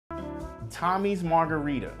Tommy's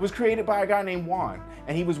Margarita. It was created by a guy named Juan,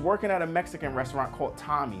 and he was working at a Mexican restaurant called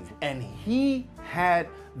Tommy's, and he had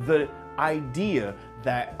the idea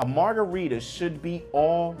that a margarita should be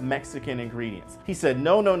all Mexican ingredients. He said,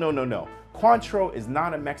 no, no, no, no, no. Cointreau is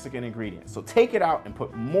not a Mexican ingredient, so take it out and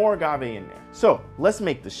put more agave in there. So let's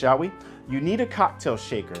make this, shall we? You need a cocktail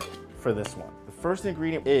shaker for this one. The first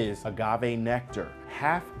ingredient is agave nectar,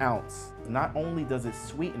 ½ ounce. Not only does it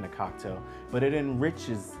sweeten the cocktail, but it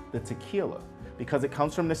enriches the tequila because it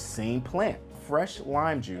comes from the same plant. Fresh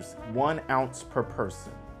lime juice, 1 ounce per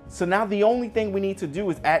person. So now the only thing we need to do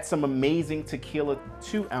is add some amazing tequila,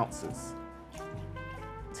 2 ounces.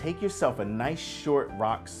 Take yourself a nice short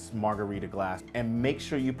rocks margarita glass and make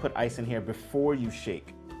sure you put ice in here before you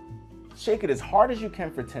shake. Shake it as hard as you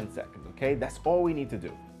can for 10 seconds, okay? That's all we need to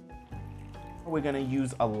do. We're gonna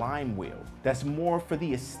use a lime wheel. That's more for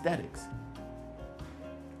the aesthetics.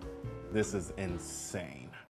 This is insane.